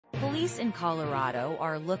Police in Colorado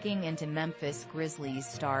are looking into Memphis Grizzlies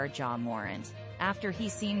star Ja Morant after he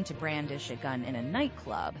seemed to brandish a gun in a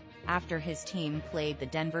nightclub after his team played the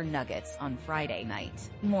Denver Nuggets on Friday night.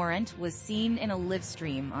 Morant was seen in a live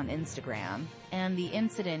stream on Instagram, and the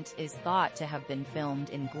incident is thought to have been filmed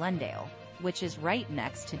in Glendale, which is right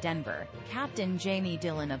next to Denver. Captain Jamie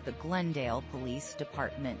Dillon of the Glendale Police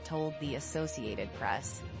Department told the Associated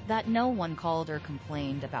Press that no one called or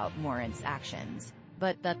complained about Morant's actions,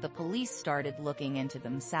 but that the police started looking into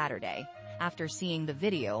them Saturday, after seeing the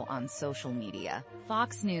video on social media.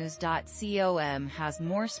 FoxNews.com has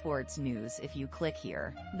more sports news if you click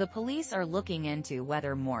here. The police are looking into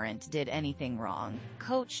whether Morant did anything wrong,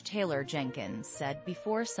 Coach Taylor Jenkins said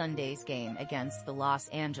before Sunday's game against the Los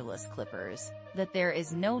Angeles Clippers, that there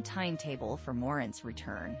is no timetable for Morant's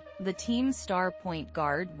return. The team's star point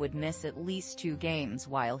guard would miss at least 2 games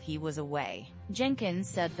while he was away. Jenkins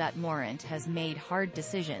said that Morant has made hard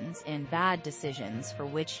decisions and bad decisions for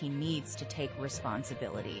which he needs to take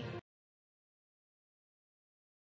responsibility.